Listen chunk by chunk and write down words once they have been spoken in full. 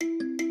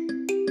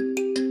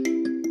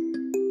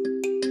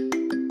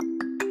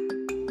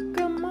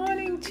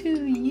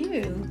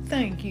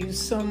Thank you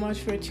so much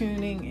for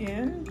tuning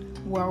in.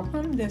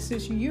 Welcome. This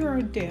is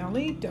your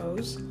daily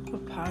dose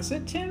of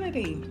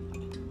positivity.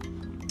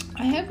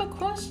 I have a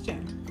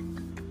question.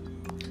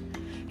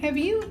 Have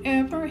you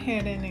ever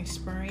had an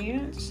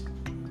experience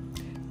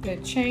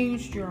that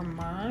changed your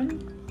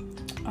mind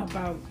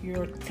about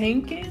your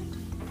thinking?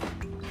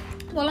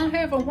 Well, I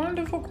have a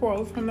wonderful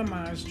quote from the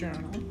Mind's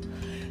Journal,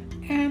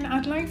 and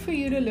I'd like for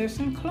you to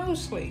listen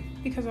closely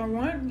because I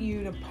want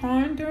you to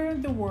ponder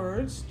the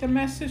words, the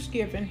message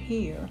given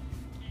here,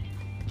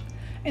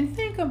 and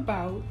think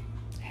about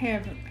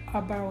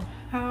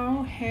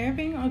how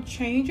having a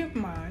change of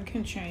mind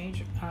can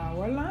change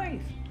our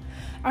life.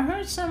 I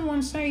heard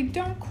someone say,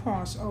 don't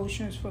cross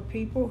oceans for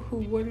people who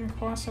wouldn't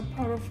cross a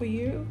puddle for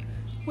you,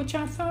 which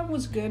I thought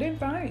was good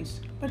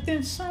advice. But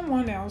then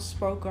someone else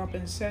spoke up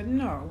and said,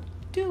 no,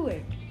 do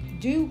it.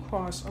 Do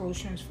cross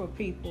oceans for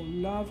people.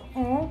 Love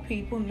all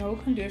people, no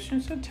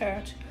conditions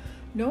attached.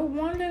 No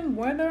wondering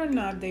whether or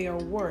not they are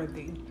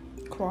worthy.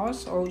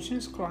 Cross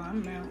oceans,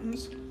 climb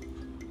mountains.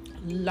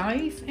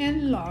 Life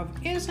and love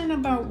isn't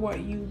about what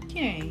you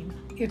gain.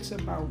 It's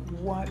about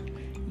what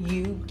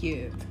you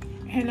give.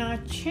 And I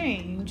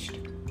changed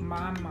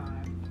my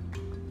mind.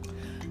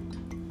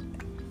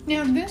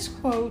 Now, this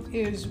quote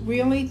is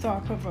really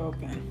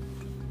thought-provoking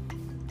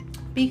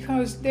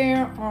because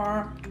there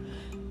are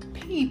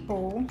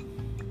people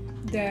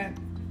that,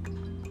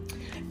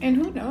 and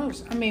who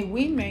knows,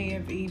 we may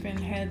have even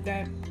had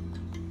that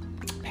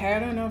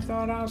pattern of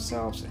thought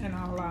ourselves in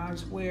our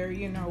lives where,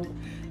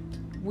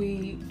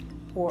 we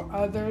or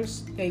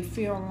others, they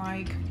feel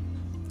like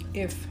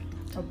if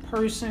a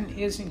person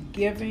isn't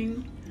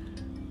giving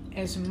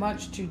as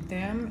much to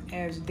them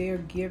as they're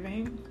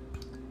giving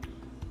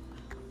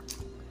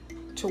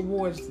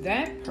towards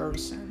that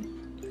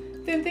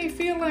person, then they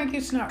feel like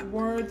it's not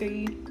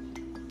worthy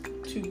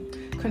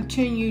to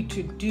continue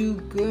to do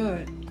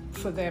good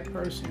for that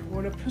person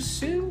or to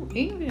pursue.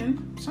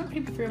 Even some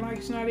people feel like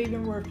it's not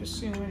even worth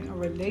pursuing a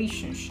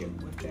relationship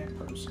with that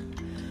person.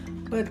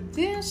 But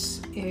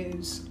this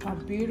is a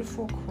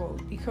beautiful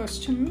quote because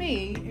to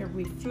me it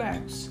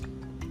reflects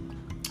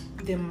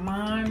the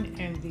mind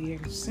and the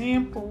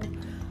example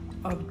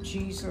of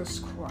Jesus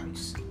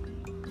Christ.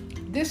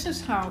 This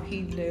is how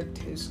he lived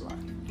his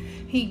life.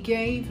 He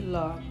gave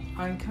love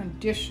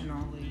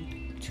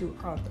unconditionally to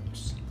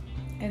others,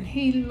 and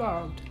he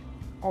loved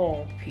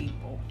all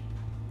people.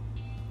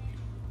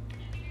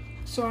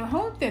 So I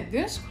hope that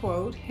this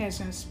quote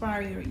has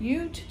inspired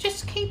you to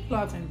just keep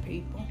loving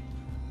people.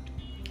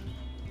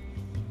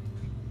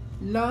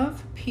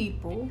 Love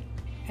people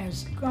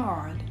as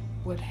God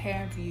would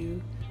have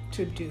you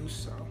to do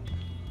so.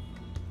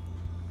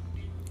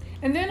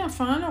 And then a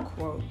final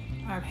quote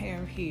I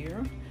have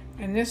here,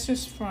 and this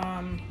is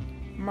from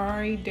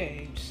Murray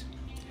Daves.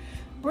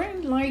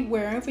 Bring light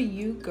wherever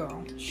you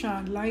go,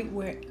 shine light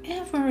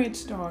wherever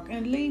it's dark,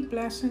 and leave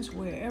blessings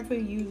wherever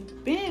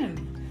you've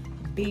been.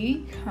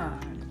 Be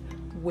kind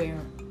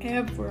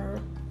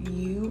wherever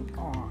you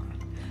are.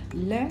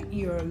 Let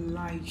your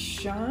light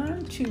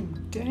shine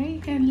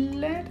today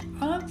and let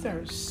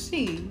others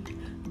see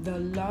the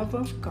love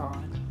of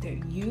God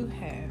that you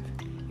have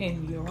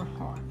in your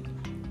heart.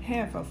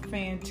 Have a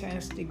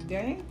fantastic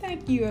day.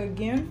 Thank you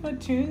again for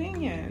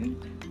tuning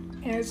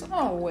in. As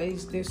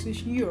always, this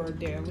is your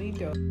Daily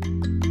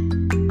Dose.